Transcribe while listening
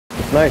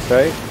nice,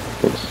 right?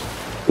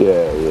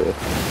 Yeah.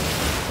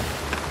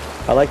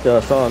 I like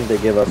the song they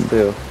give us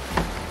too.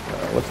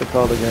 What's it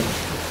called again?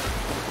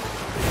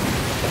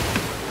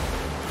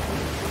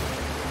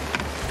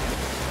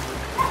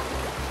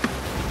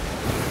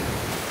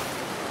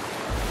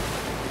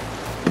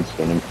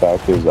 Concerning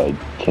factors I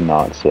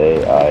cannot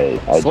say.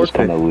 I just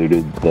kind of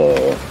looted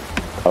the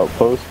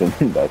outpost and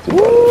that's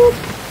about it.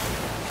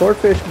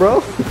 Swordfish,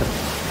 bro.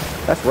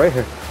 That's right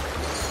here.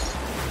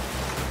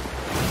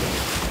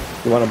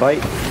 You want a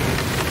bite?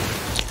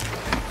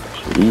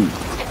 Jeez.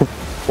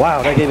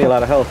 Wow, that gave me a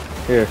lot of health.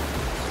 Here.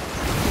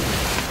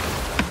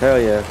 Hell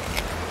yeah.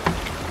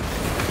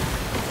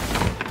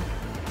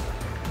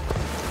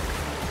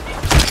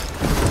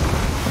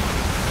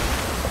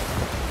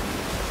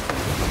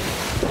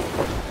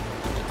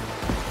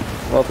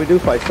 Well, if we do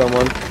fight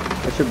someone,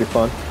 it should be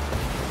fun.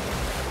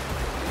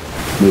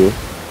 Yeah.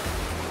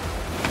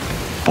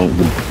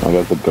 I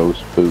got the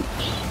ghost boots.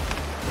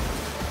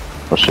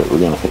 Oh shit, we're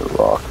gonna hit a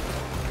rock.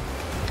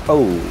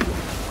 Oh.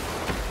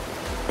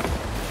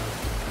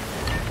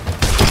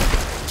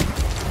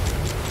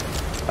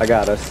 I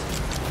got us.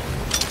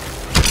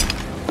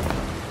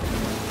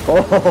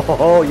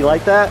 Oh, you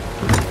like that?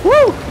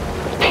 Woo!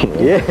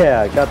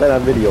 Yeah, got that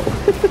on video.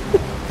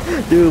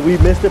 Dude, we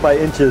missed it by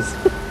inches.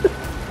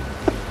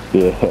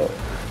 Yeah.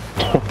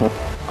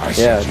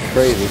 Yeah, it's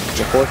crazy.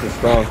 The force is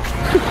strong.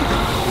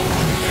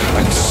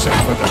 And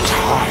sever the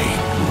tie.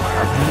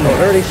 Oh,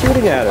 they're already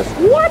shooting at us.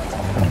 What?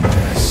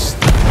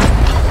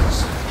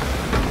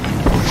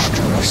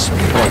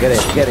 Come on, get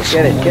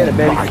it,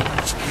 baby.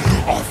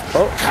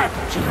 Oh.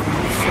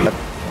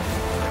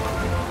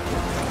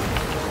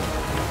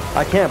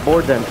 I can't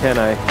board them, can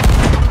I? I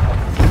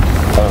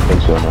don't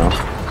think so, no.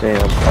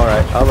 Damn.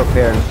 Alright, I'll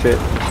repair and shit.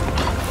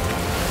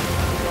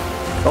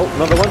 Oh,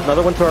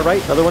 another one to our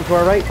right,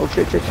 Oh,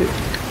 shit.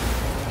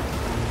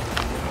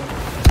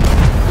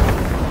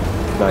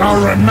 Nice.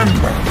 I'll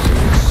remember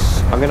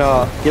this. I'm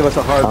gonna give us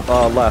a hard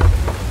left.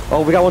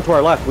 Oh, we got one to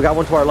our left.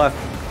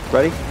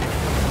 Ready?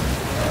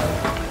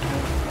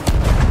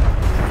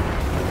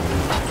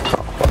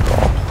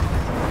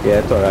 Yeah,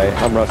 it's alright.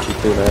 I'm rusty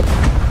too, man.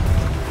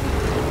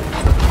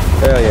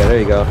 Hell yeah, there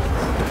you go.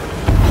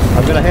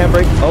 I'm gonna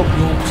handbrake. Oh,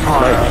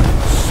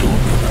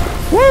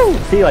 nice. Woo!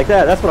 See, like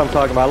that. That's what I'm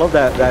talking about. I love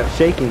that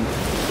shaking.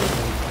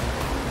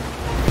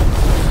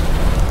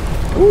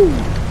 Woo!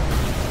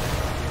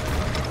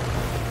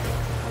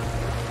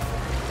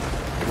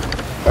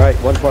 Alright,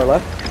 one to our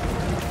left.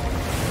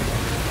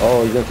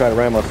 Oh, he's gonna try to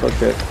ram us. Oh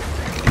shit.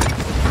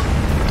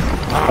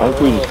 I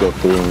think we just go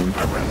through him.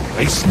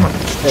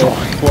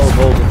 Flow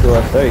holes into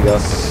us. There you go.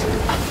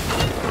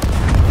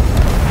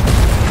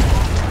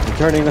 I'm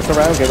turning this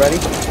around. Get ready.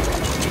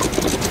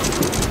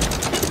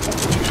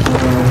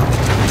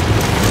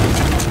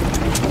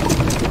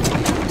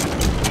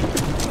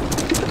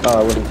 Oh,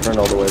 I wouldn't turn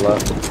all the way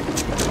left.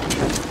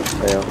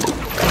 Damn.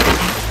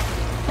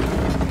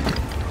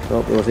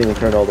 Nope, it wasn't even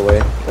turned all the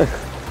way.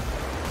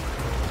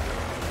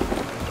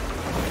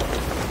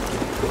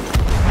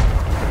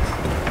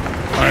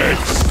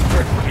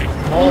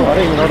 Oh, I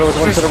didn't even know there was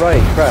one to the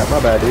right. Crap, my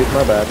bad, dude.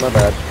 My bad.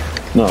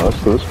 No, that's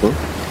cool.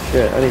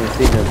 Shit, I didn't even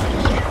see him.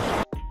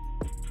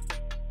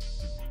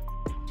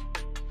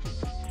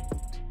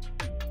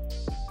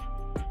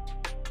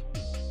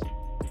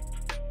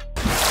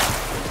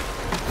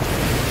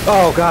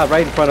 Oh god,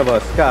 right in front of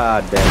us.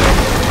 God damn it.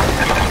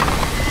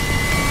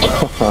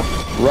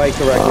 Right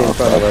directly in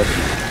front of us.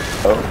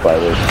 Oh, by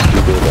the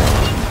stupid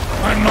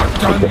I'm not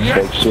done yet.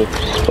 fake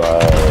ships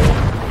by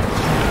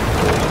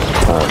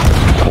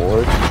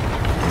Ford.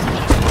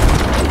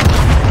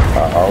 I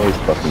always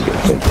fucking get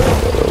picked up.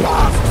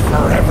 Last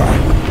forever.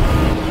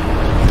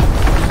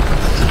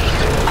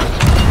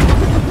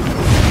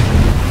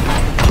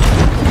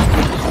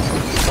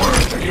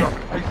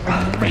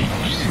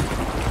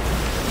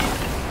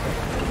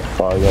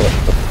 Oh, I got it.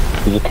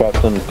 There's a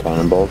captain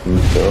cannonballs in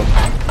this girl.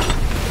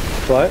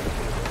 What?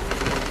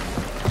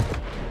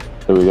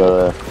 So we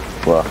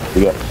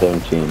got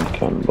 17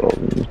 cannonballs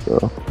in this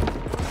girl.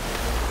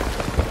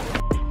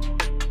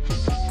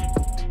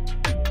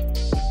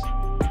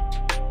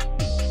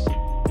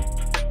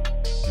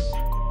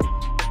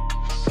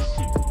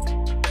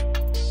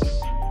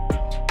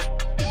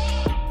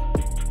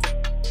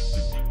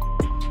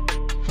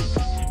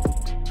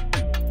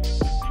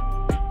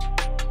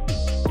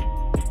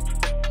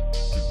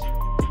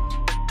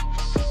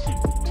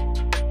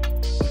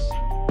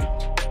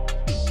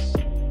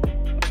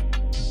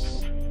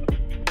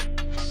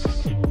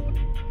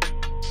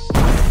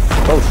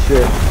 Oh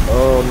shit.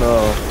 Oh no.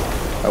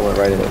 I went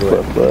right into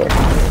it.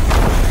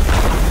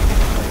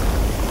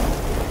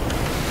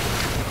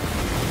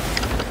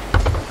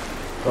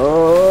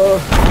 Oh.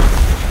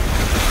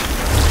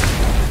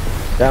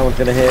 That one's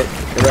gonna hit.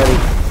 Get ready.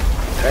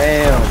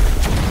 Bam.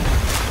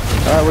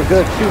 Alright, we're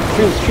good.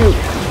 Shoot.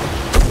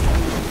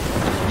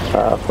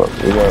 Ah, fuck.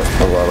 We got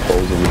a lot of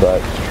holes in the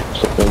back.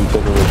 So maybe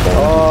take a look down.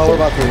 Oh, we're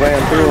about to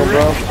ram through them,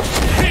 bro.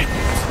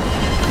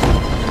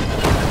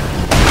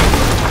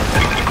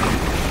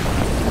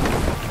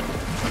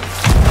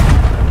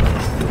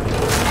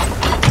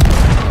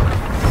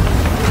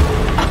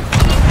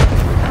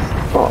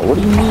 what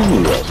do you mean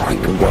you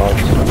rescued me,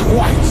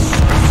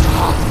 God?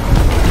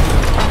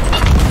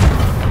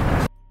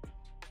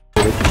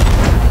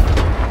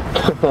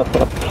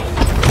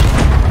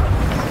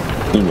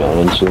 You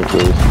managed it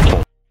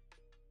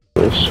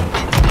with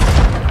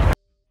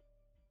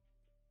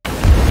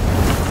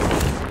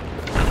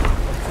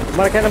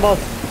My cannonballs.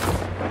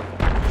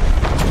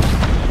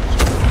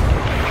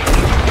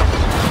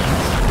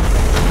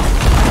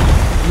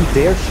 You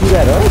dare shoot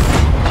at us?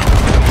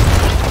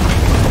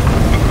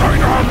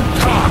 Right on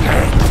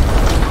target.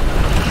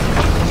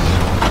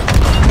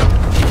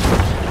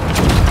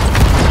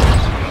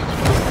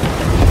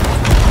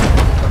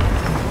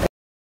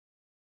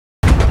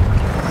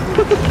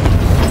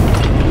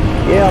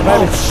 Yeah, I'm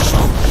I'll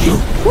show you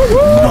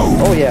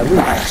no Oh yeah, loot.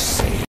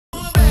 mercy.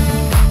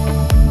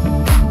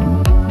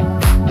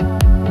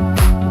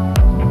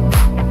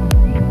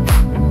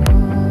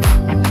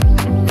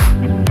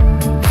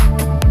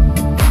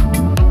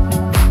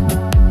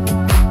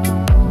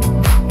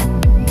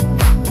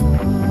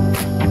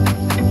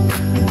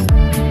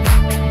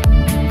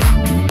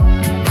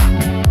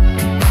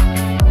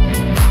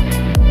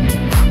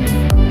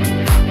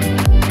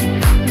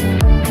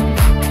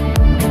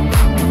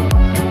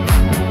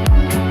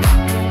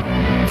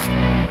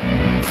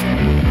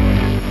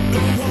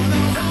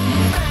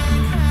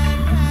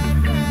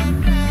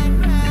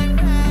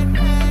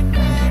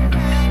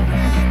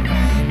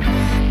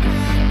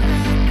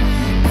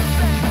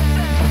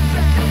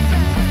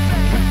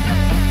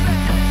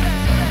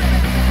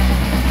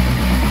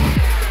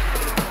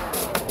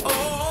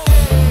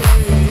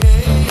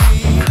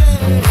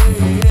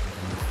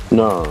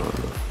 No,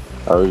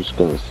 I was just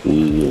gonna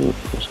see,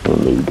 just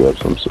gonna maybe grab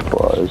some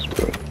supplies,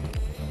 but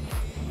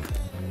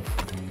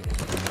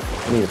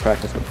I need to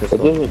practice with this it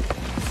one.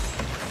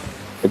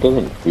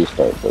 doesn't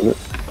restart, does it?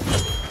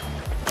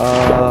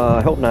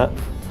 I hope not.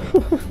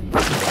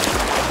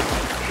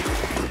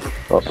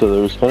 Also,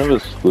 there was kind of a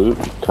sloop,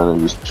 kind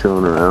of just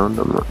chilling around.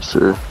 I'm not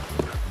sure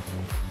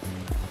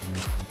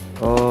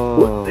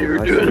Oh, what they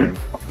were I doing.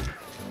 see.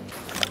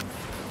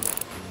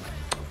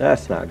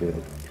 That's not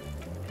good.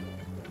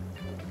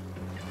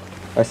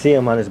 I see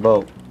him on his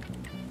boat.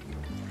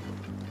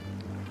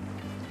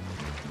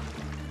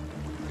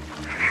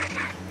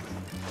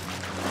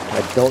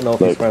 I don't know if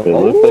he's Like, friendly. it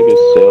looked like his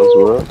sails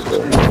were up.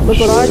 But I'm not Look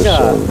what I sure,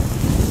 got. so-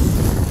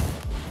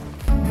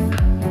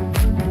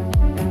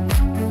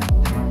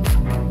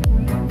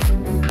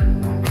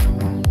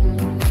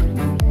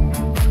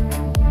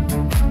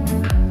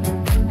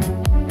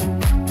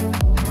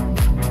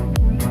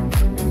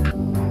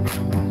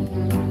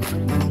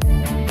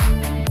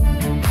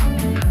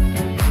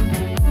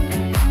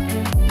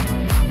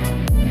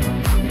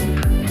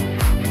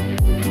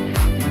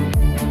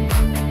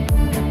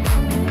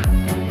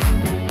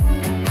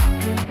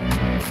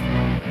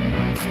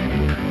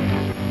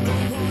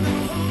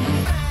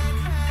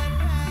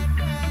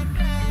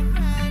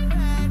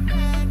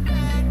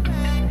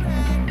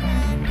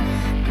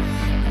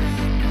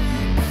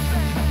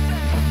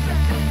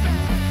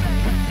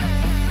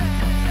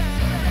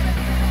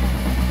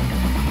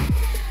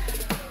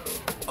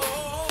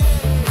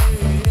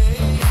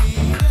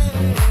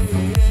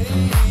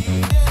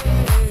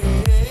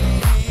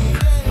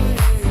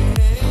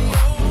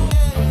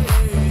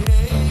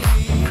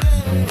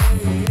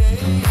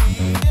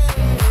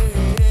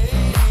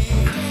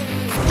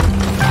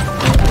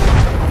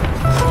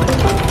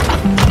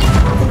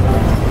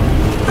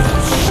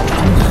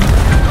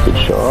 Good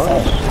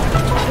shot.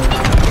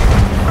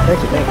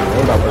 Thank you, thank you.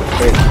 Hold on, we're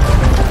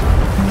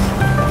great.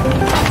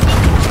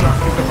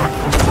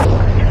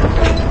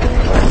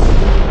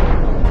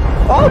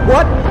 Oh,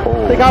 what?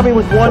 Oh, They got me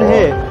with one God.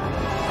 hit.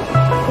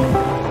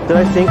 Did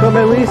I sink them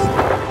at least?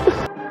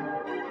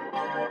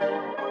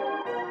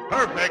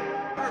 Perfect.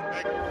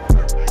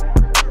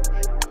 Perfect.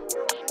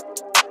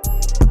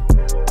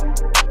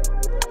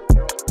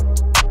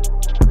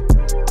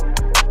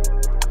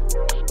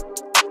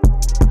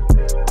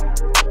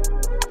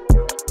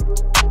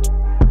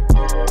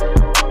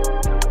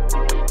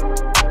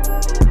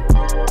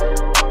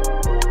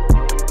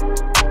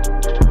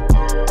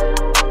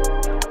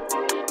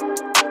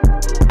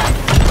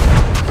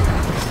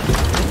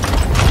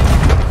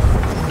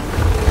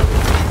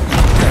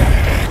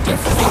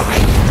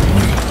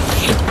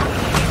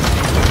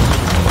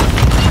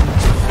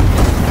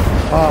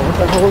 Oh, what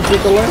the hell is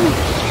with the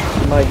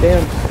lens? My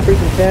damn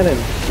freaking cannon.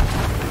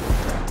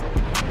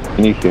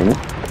 Can you hear me?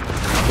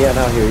 Yeah,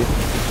 now I hear you.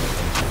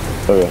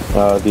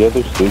 Okay, the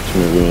other sloop's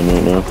moving in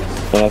right now.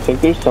 And I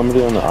think there's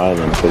somebody on the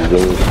island, because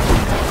there's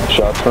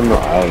shots from the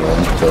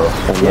island, so...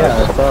 Yeah,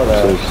 I saw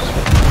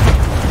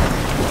that.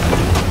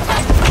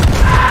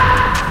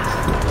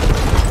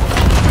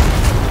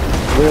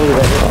 Literally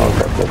that hit me. Oh,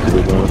 crap, that's a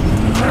big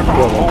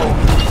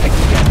one.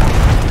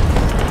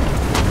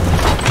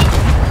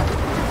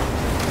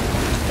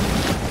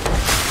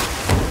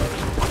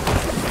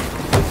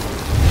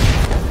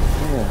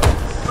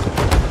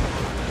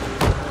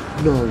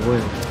 No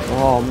way.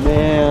 Oh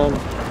man.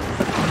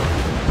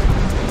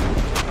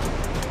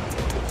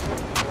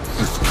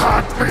 This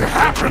can't be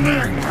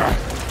happening.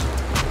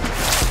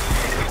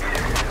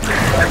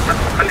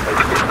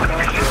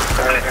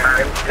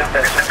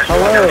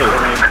 Away!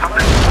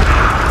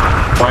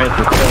 Why is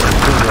it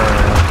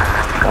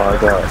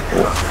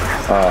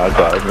Oh, I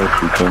got it. Let's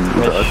see some.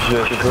 It's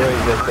just great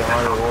that the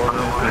higher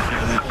order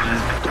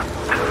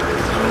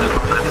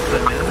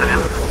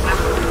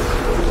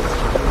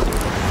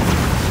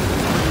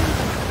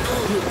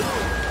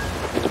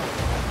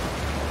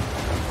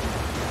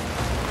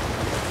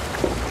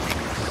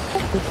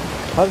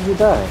How did you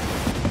die?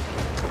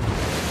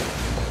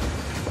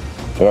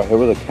 I got hit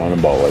with a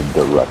cannonball like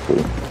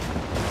directly.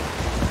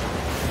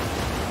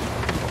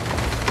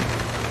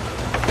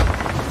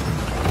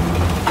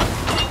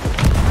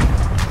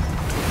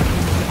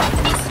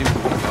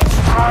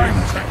 Time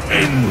to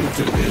end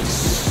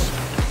this.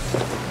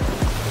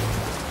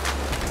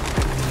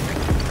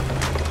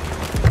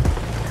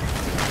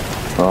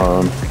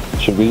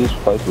 Should we just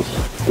fight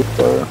this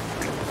or?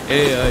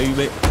 Hey, you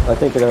made? I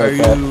think it Are hurt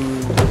you? that.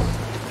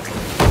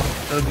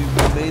 Have you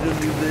made a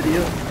new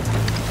video?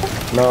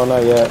 No,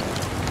 not yet.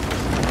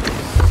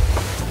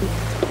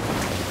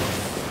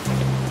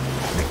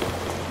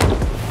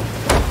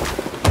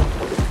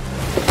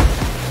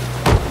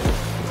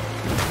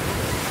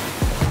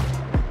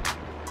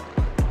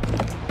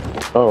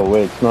 Oh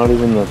wait, it's not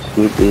even the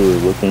sloop we were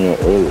looking at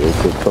earlier.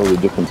 It's a totally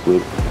different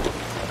sloop.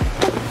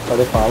 Are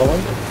they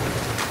following?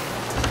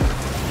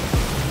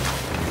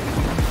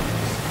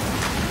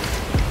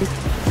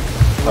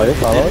 Are they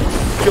following?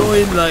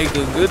 Join like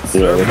a good Yeah,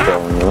 they're server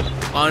following us.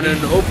 on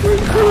an open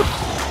group?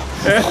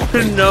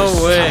 No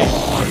way.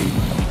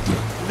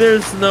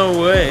 There's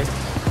no way.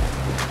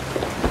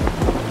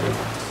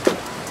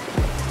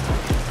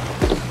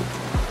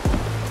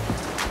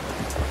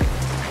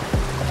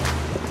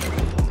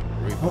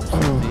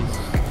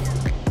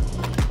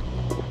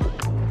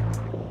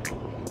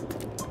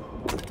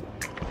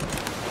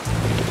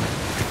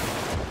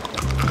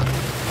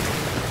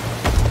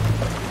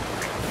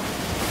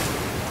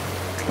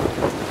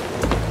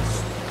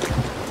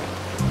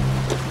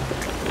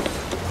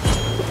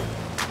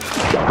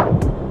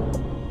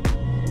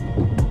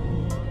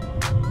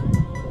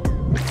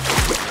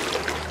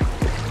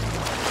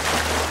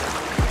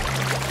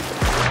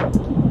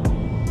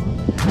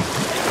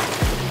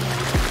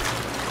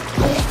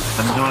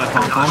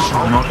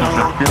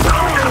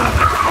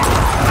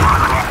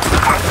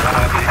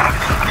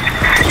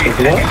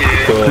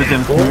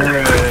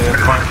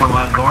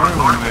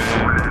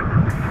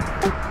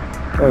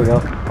 There we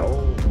go.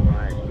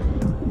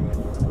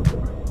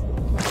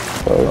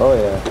 Oh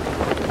yeah.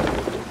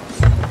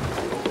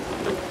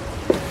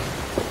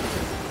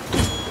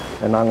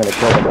 And I'm gonna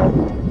kill them all.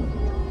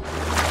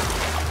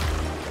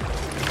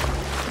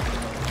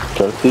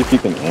 Try to see if you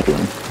can anchor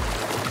him.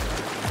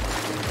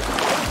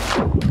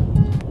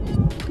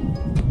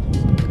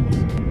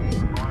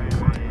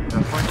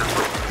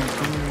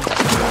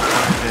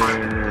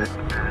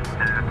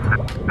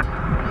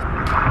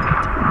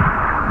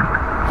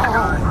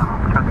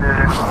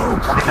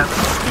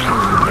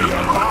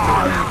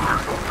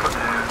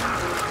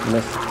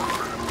 Miss.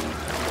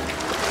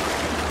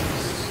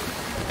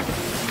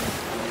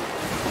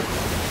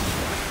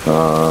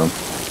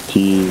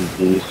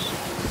 East,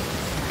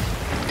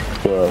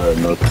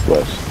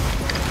 northwest.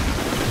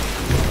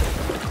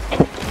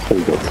 There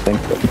you go,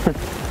 sank them.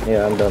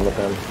 Yeah, I'm done with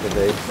them.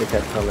 They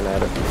kept coming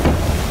at it.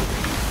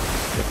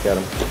 Let's get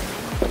them.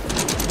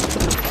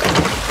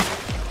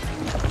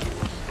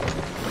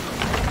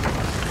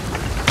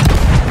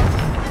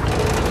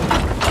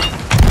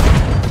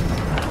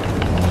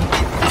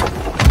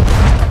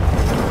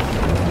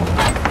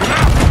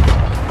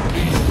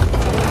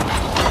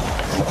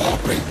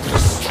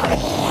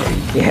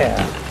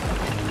 Yeah.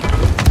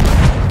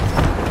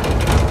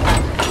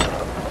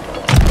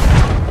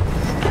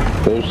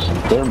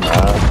 Their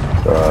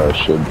map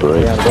should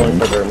break. Yeah, I'm going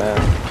for their map.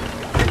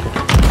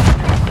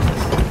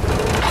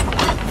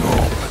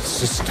 You're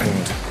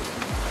persistent,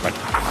 but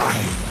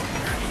I'm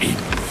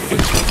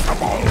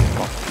invincible.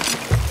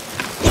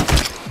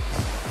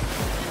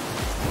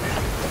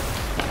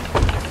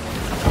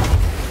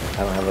 I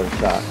don't have a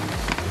shot.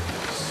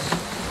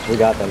 We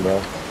got them,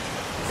 bro.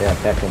 Yeah,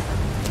 catch them.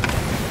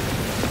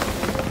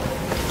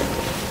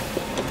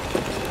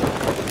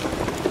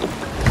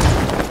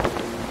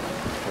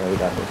 Yeah, we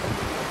got this.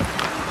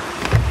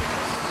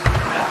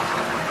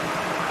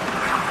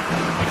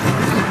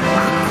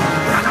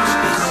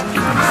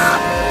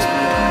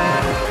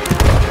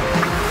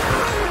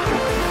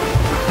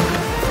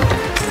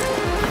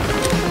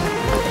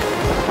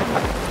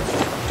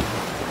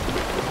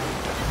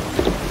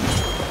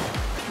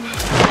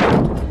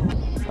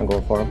 I'm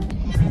going for him.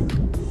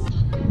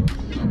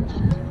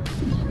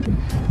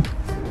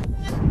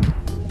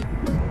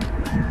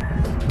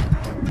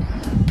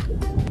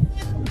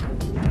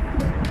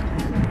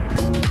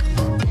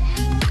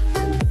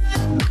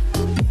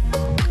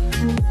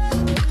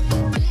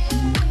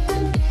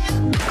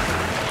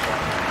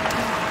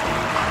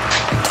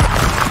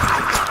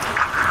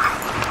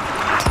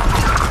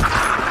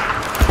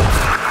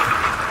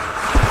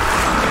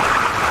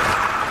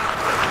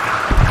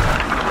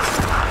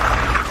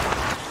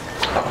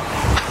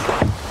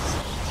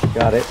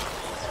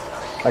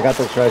 I got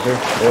this treasure.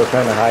 They were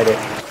trying to hide it.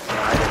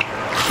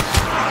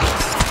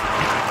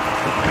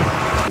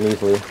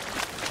 Easily.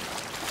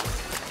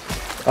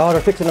 Oh,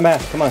 they're fixing the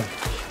mast. Come on.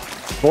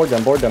 Board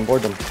them, board them,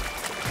 board them.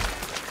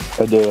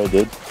 I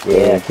did.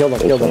 Yeah, kill them,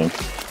 kill them.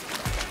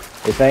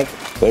 They sank?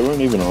 They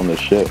weren't even on the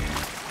ship.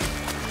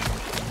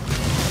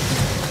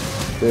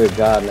 Good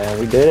God, man.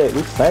 We did it.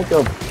 We sank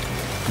them.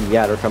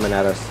 Yeah, they're coming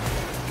at us.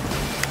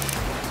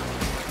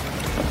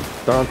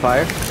 They're on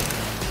fire?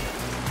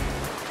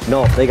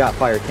 No, they got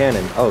fire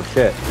cannon. Oh,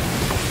 shit.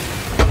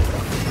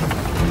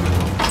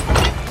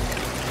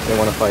 They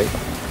want to fight.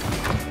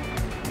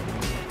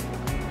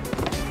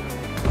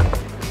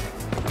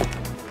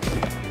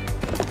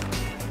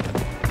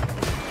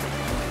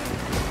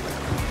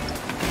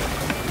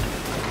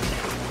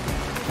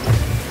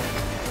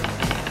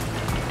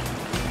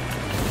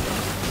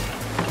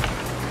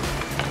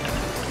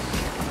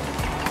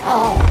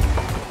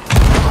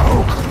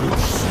 How can you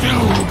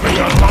still be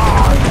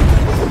alive?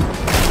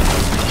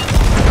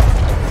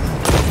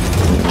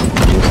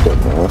 Just that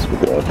mask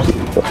with the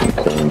absolute fucking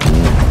current.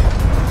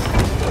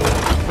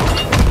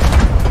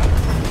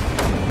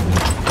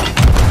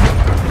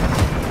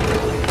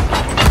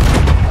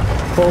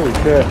 Holy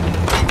shit.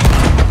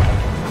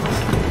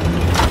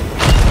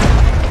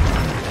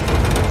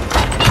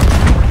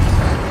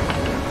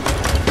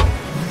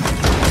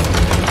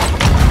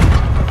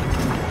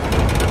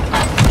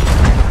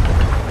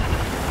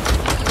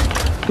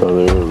 Oh,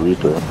 they're a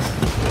Reaper.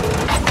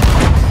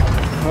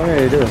 Oh, yeah,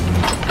 you do.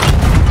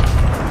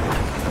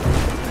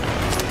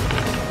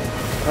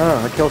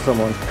 Ah, I killed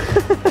someone.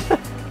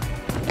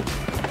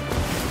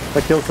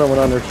 I killed someone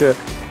on their ship.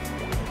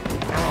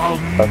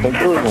 I think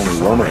there was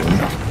only one of them.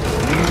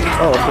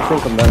 Oh, let's just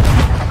sink them then.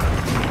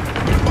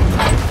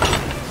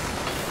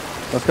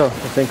 Let's go,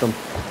 let's sink them.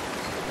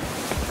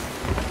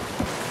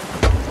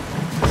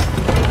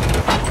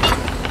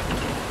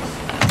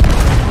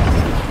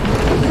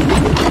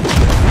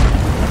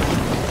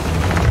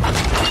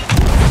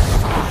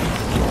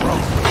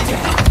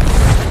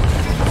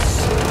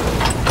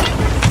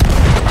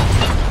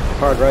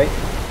 Hard, right?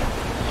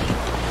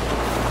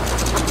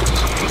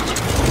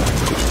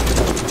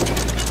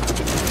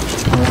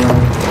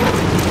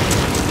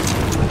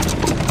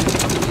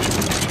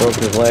 Broke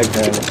his legs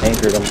and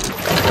anchored him.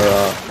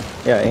 Or,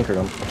 yeah, anchored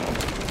him.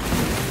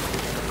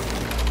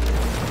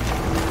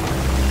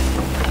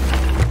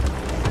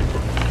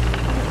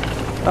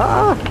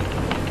 Ah!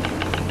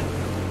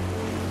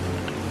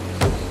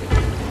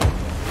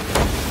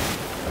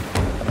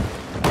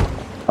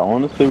 I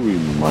want to say we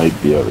might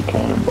be out of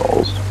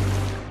cannonballs.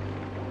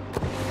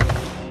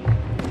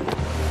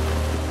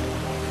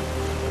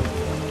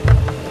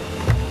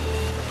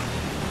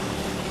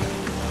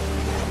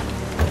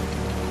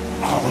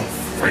 I'll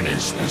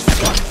finish this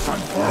once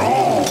and for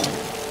all.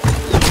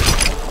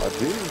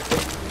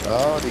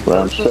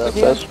 Round strap,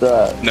 best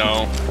strap.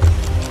 No.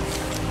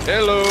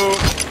 Hello.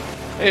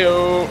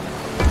 Heyo.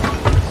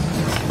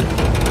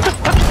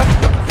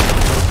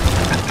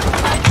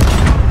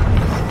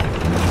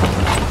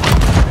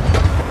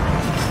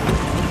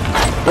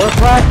 We're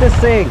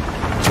practicing!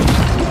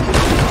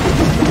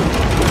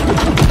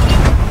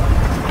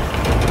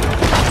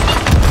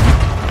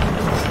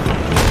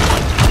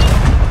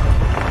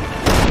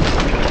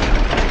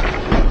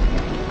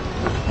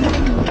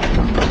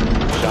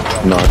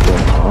 Knock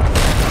them off.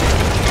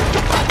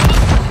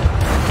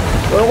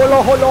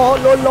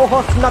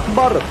 Holo, snack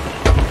bar.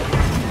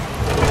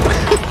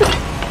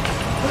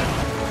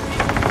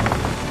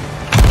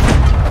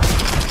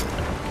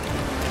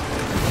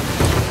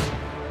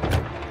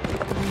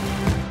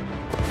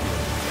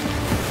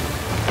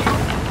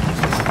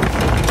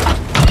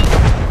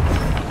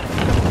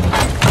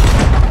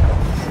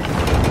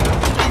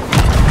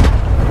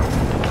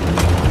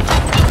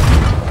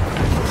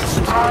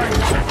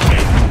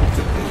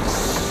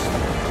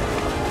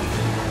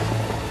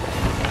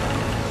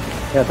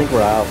 Yeah, I think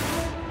we're out.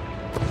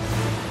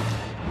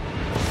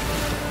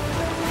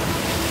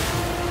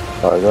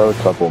 I got a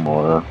couple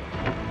more.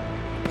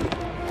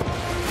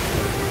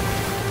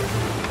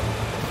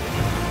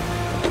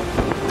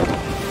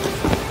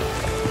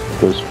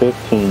 There's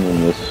 15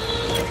 in this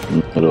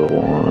middle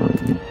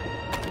one.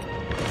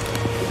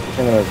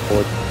 I'm gonna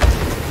report.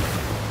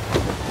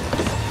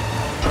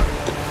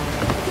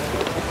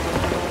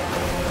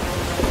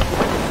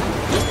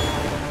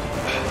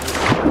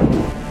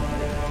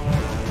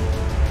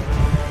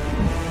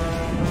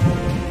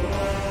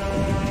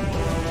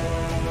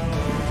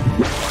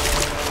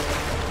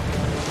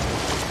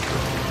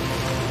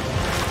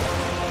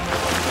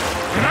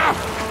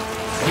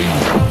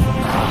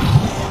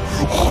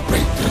 Or be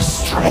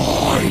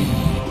destroyed.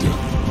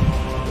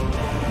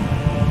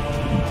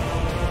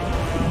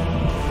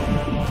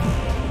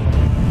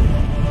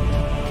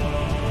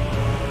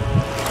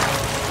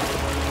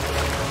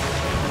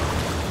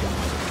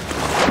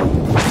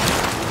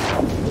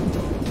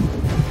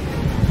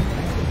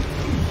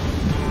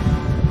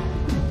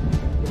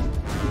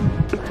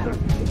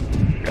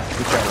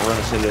 He's trying to run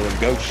us into them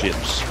ghost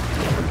ships.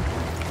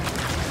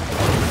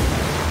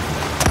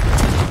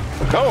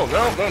 Oh,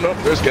 no.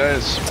 There's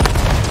guys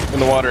in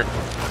the water.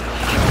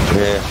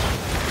 Yeah.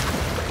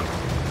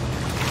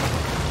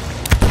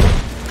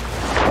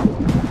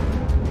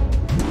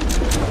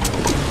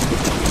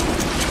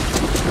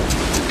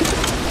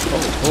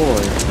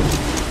 Boy.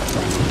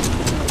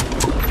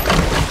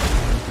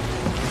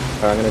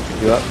 Alright, I'm gonna pick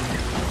you up.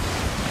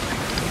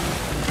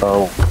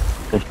 Oh,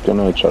 I'm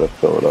gonna try to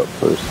fill it up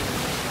first.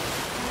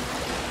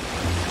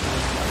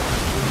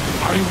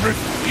 I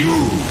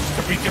refuse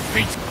to be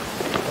defeated.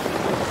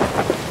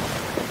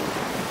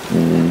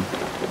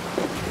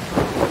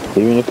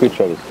 Even if we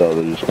try to sell,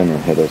 they're just gonna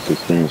hit us as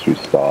soon as we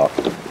stop.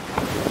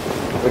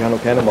 We got no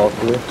cannonballs,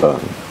 do we?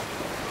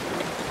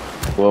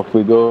 Well, if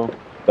we go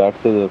back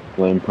to the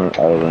Flameprint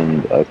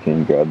Island, I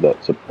can grab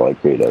that supply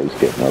crate I was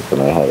getting up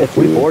and I had If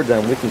we board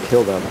them, we can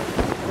kill them.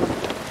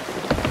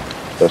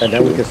 That's and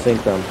then true. we can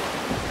sink them.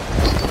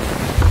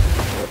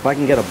 If I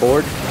can get a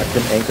board, I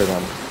can anchor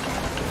them.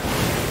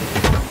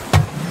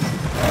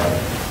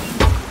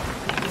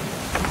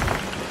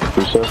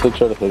 We just have to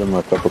try to hit them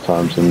a couple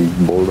times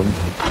and board them.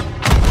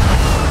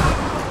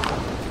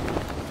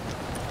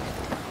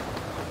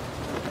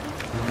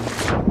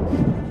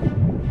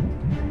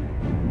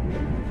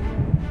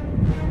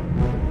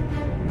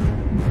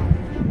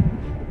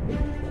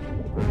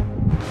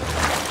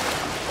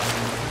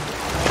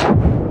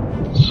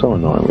 So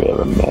annoying we have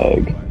a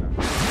mag.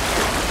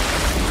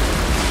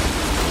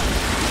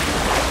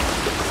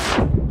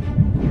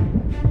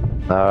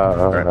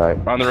 Alright.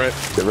 On the right.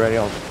 Get ready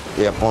on.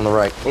 Yep, on the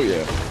right. Oh,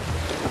 yeah.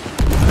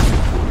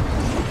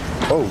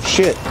 Oh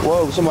shit!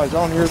 Whoa, somebody's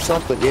on here or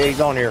something. Yeah, he's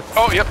on here.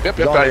 Oh, yep.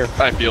 He's on here.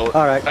 I feel it.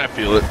 Alright. I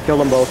feel it. Kill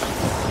them both.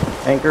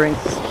 Anchoring,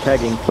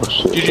 tagging. Oh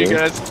shit. GG, dude.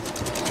 guys.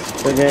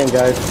 Good game,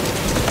 guys.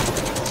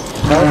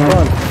 That was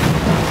fun.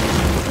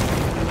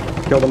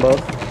 Kill them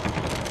both.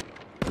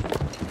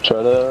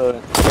 Try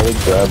to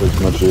grab as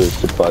much of the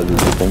supplies as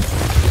you can.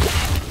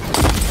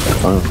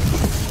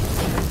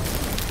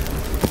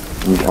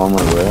 I'm on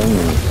my way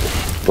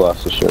and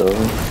blast the shit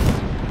over.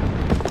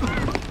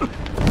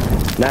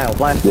 Now,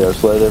 blast. Yeah,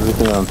 just light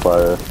everything on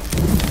fire.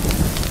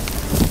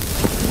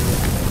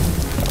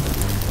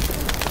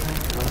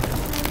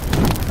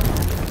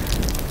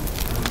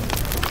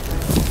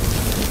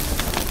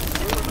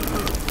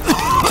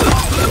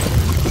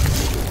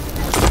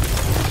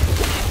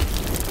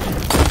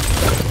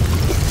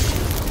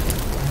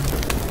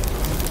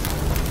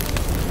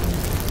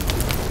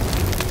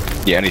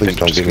 Yeah, anything Please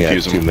don't just give me that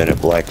confuse them. 2-minute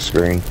black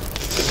screen.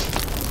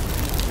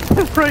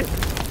 Right.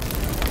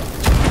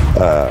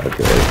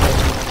 Okay.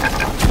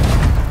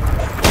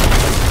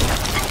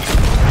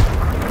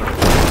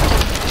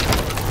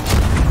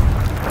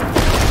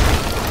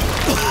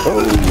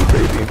 Oh,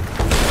 baby.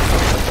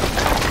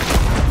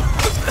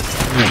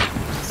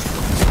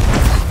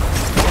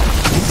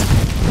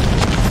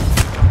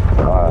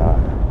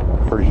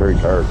 Pretty sure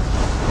he's hurt.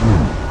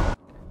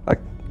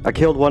 I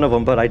killed one of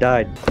them, but I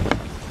died.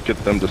 Get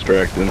them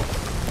distracted.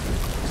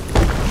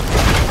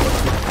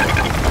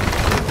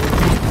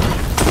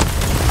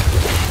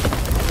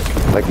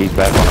 Like he's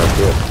back on our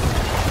ship.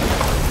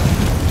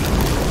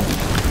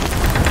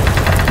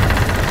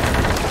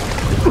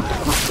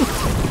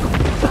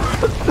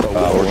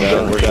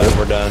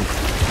 We're done.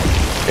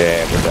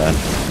 Yeah, we're done.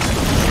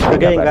 Good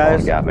game,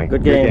 guys. Got me.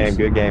 Good games.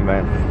 Good game,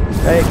 man.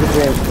 Hey, good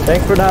game.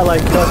 Thanks for not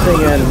like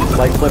cussing and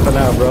like flipping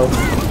out, bro.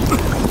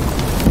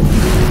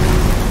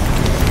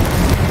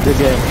 Good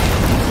game.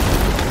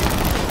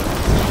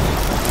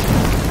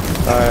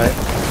 Alright.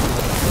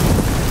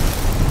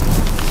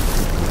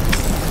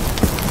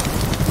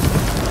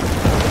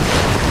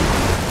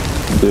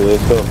 Do they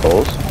still have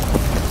holes?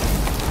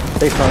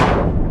 Stay fun.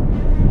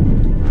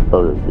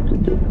 Oh,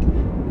 good.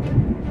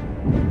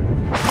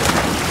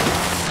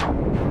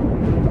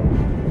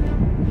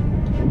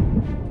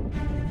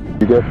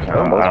 You got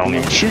I don't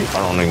even shoot. I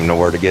don't even know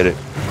where to get it.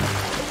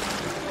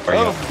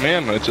 Oh,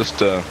 man, I just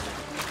got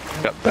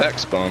back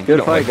spawned. Good You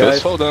don't fight, like this?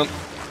 guys. Hold on.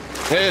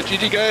 Hey,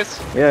 GG, guys.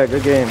 Yeah,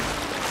 good game.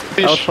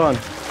 That was Fish. fun.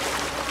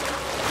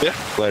 Yeah,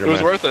 Later, it was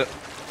man. worth it.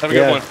 Have a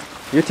Yeah. good one.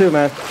 You too,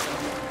 man.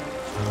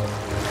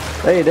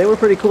 Hey, they were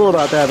pretty cool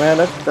about that, man.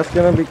 That's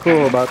gonna be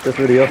cool about this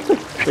video.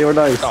 They were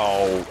nice.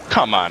 Oh,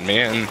 come on,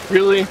 man.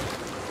 Really?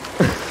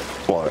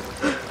 What?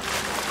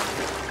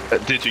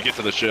 Did you get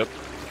to the ship?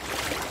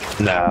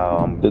 No,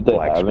 I'm Did they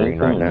black have screen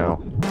right anything? now.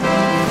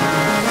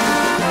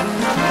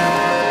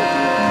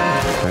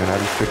 Man, I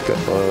just picked up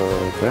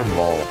a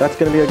pinball. That's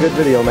gonna be a good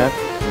video, man.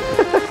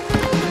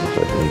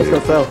 Let's go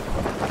sell.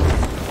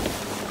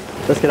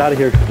 Let's get out of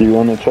here. Do you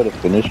want to try to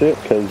finish it?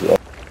 Because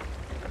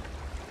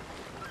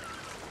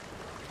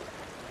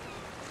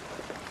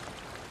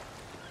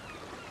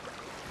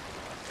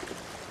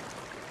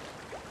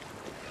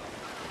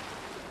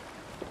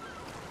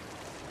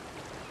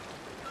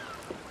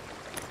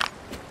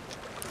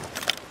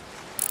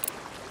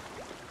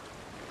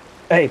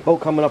Hey,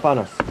 boat coming up on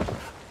us.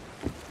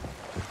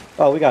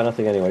 Oh, we got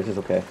nothing anyways. It's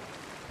okay.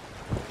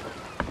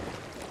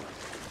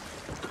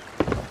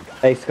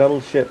 Hey,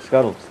 scuttle ship.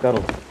 Scuttle.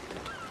 Scuttle.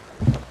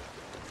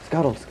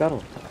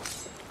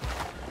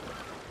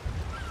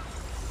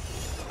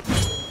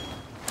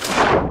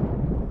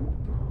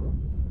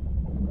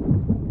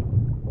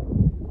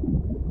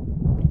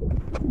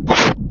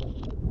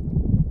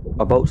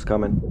 A boat's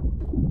coming.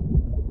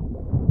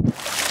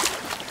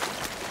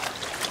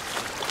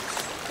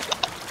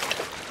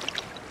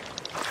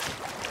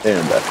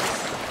 And back.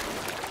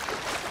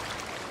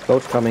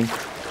 Boat's coming.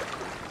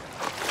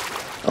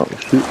 Oh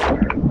shoot.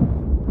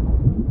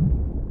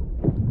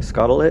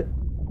 Scuttle it.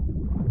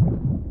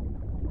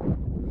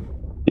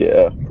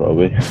 Yeah,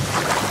 probably.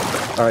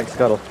 Alright,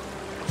 scuttle.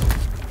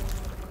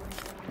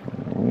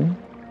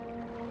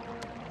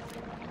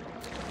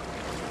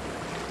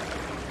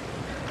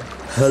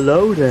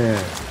 Hello there.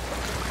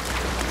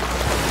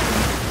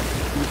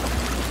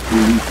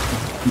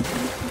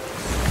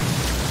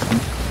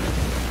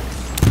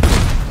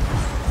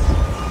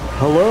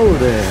 Hello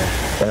there.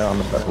 Yeah, on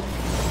the boat.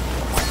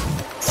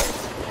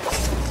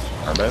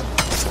 Our boat?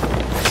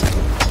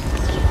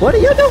 What are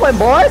you doing,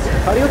 boys?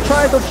 Are you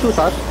trying to shoot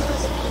us?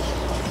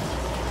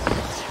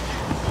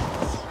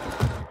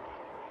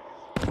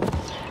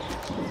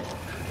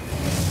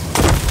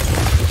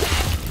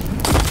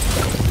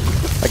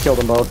 I killed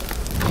them both.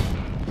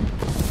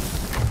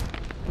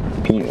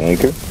 Can you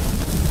anchor?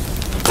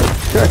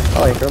 Sure,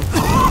 I'll anchor them.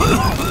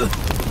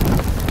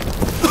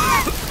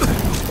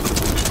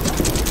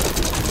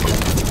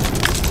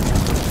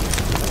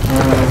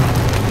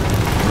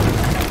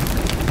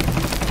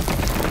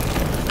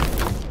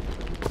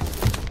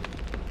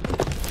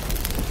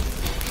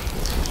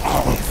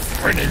 I'll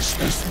finish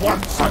this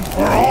once and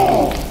for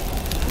all!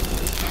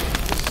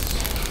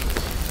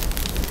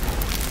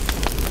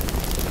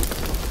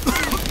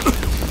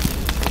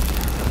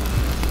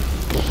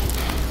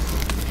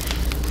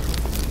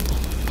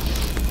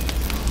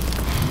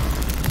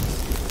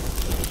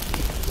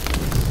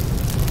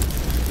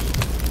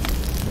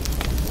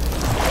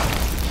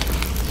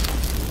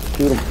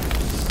 Shoot him.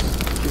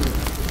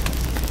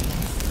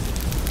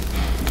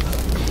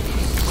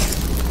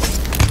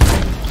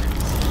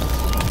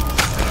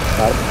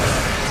 Got him.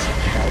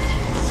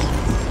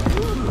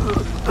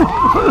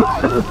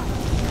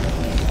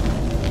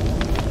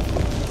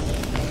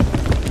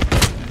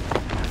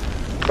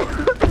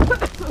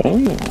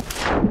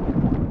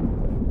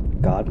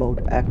 God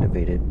mode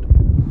activated.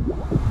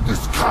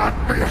 This can't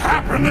be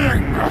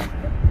happening!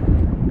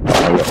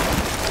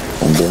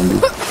 I'm doing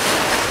this.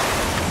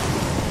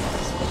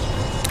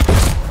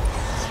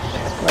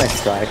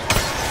 Nice try.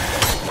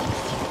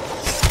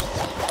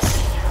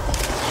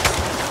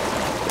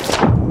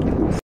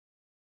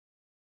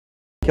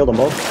 Killed them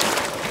both.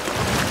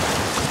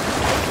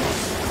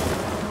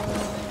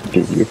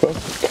 Dude, you're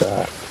fucking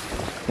cracked.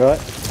 What?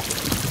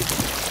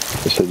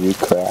 I said you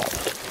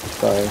cracked.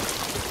 Sorry.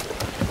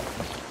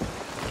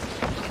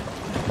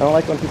 I don't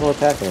like when people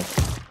attack me.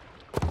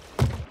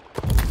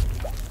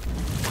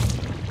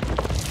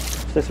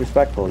 It's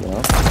disrespectful, you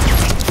know?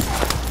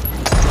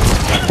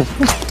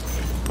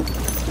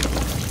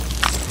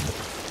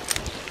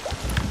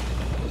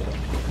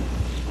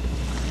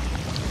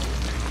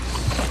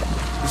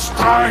 It's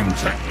time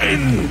to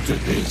end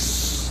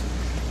this!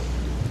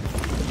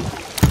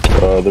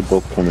 They're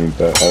both coming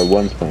back.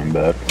 One's coming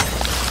back.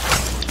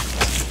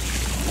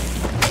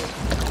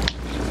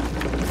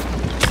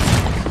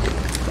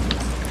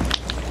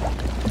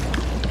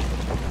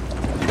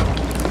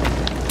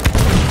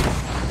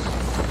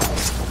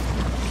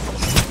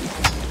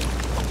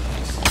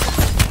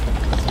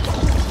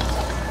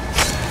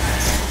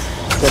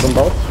 Kill them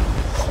both.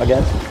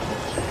 Again.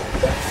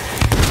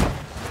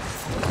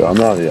 So I'm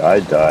not. I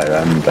died.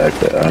 I'm back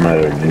there. I'm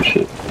out of new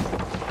shit.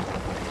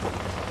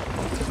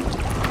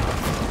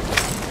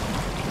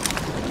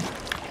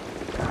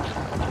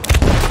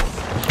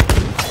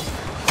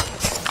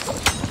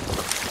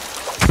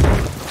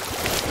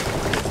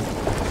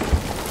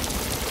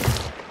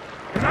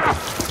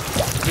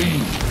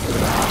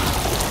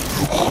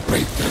 I'll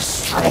be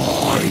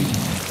destroyed!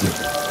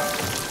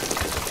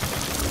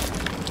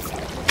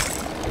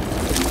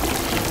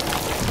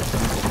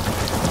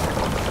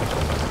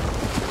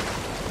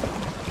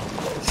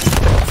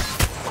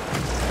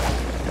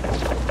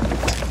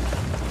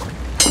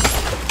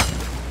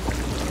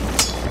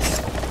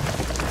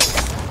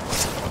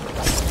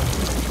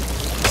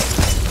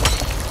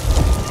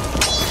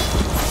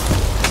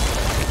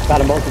 Got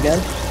them both again.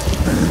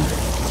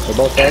 They're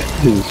both dead.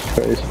 Jesus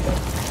Christ.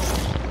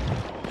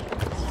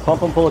 Pump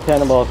them full of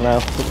cannonballs now.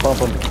 Just pump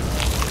them.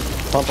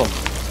 Pump them.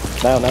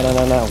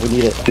 Now. We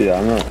need it. Dude,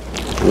 I'm not.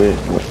 Wait.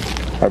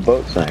 Our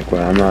boat sank.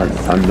 Well, I'm not.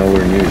 I'm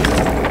nowhere near you.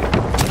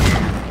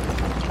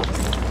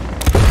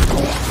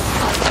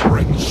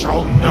 Suffering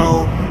shall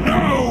know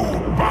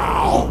no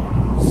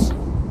bounds!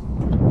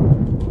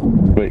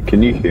 Wait,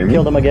 can you hear me?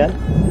 Killed them again.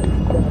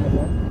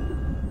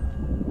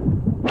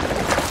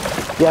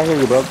 Yeah, I hear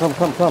you, bro. Come.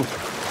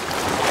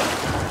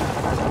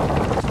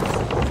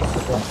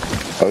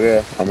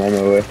 Okay, I'm on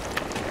my way.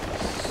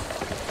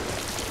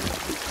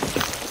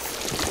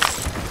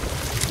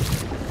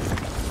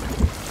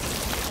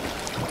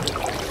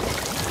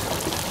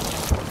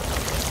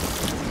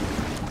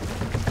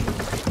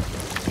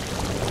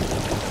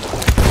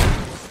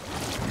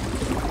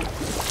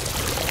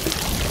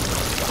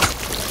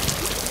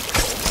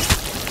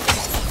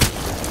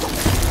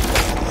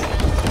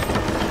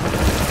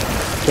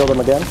 Killed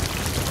them again.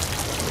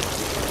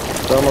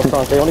 They're almost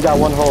sunk. They only got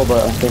one hole,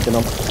 but I'm sinking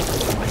them.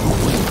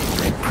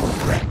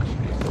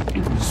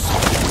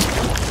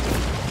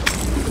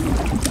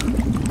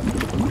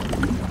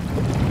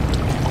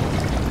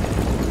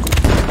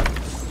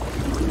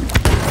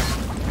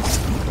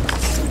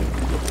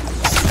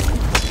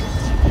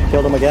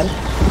 Killed them again.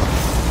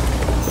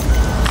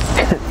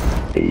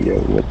 Hey, yo,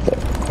 what the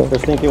fuck? They're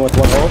sinking with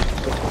one hole.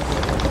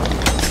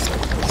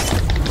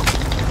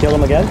 Kill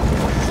them again.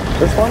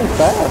 They're spawning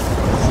fast.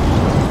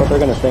 But they're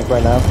gonna sink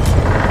right now.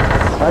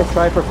 Nice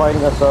try for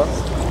fighting us up.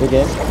 Good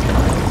game.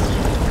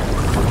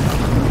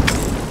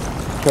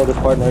 Kill this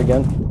partner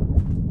again.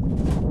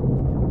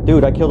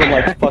 Dude, I killed him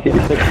like fucking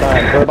 6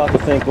 times. They're about to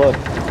sink, look.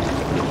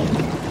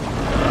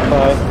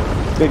 Bye.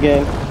 Good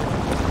game.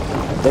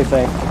 They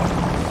sank.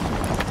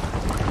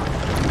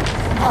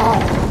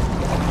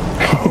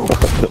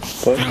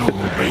 Still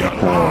be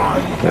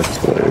alive. That's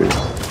hilarious.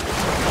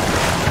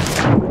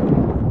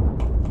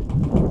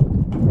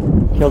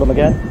 Kill them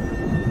again.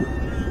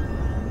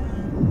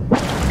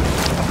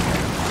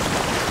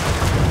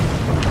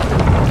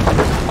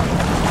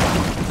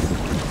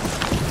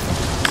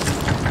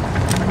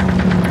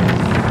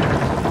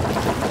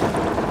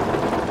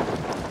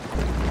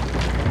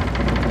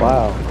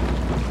 Wow.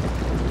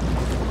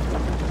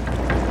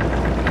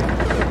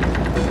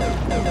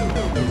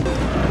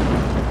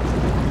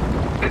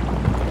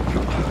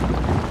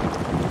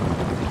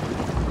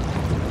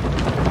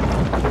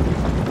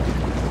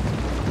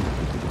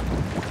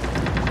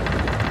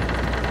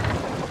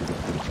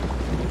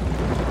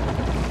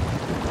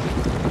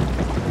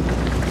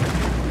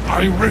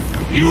 I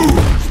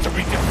refuse to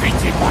be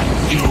defeated by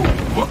you!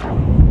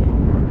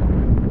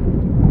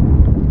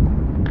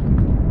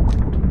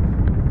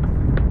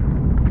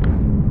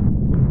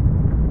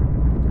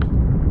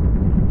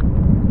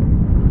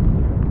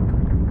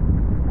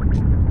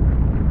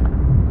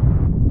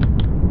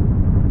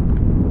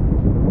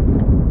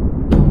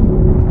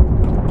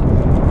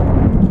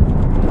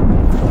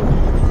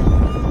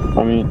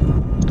 I mean,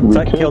 we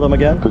could Kill them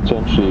again.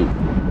 potentially.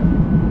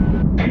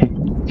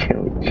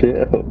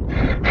 Chill.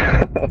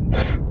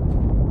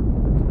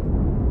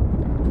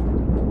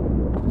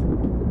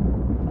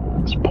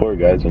 These poor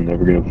guys are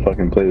never gonna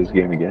fucking play this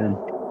game again.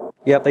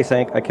 Yep, they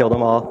sank. I killed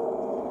them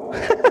all.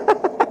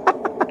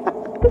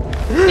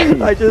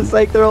 I just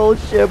sank their whole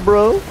ship,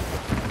 bro.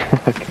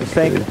 I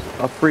sank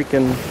a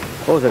freaking,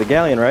 what was it, a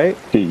galleon, right?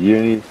 Dude,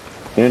 you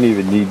don't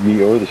even need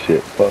me or the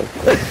ship. Fuck.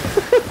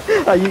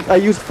 I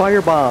used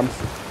fire bombs.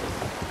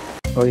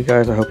 Well, you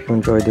guys, I hope you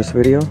enjoyed this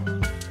video.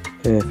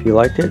 If you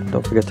liked it,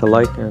 don't forget to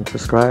like and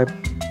subscribe.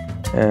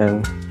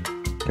 And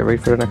get ready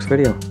for the next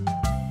video.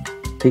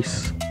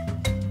 Peace.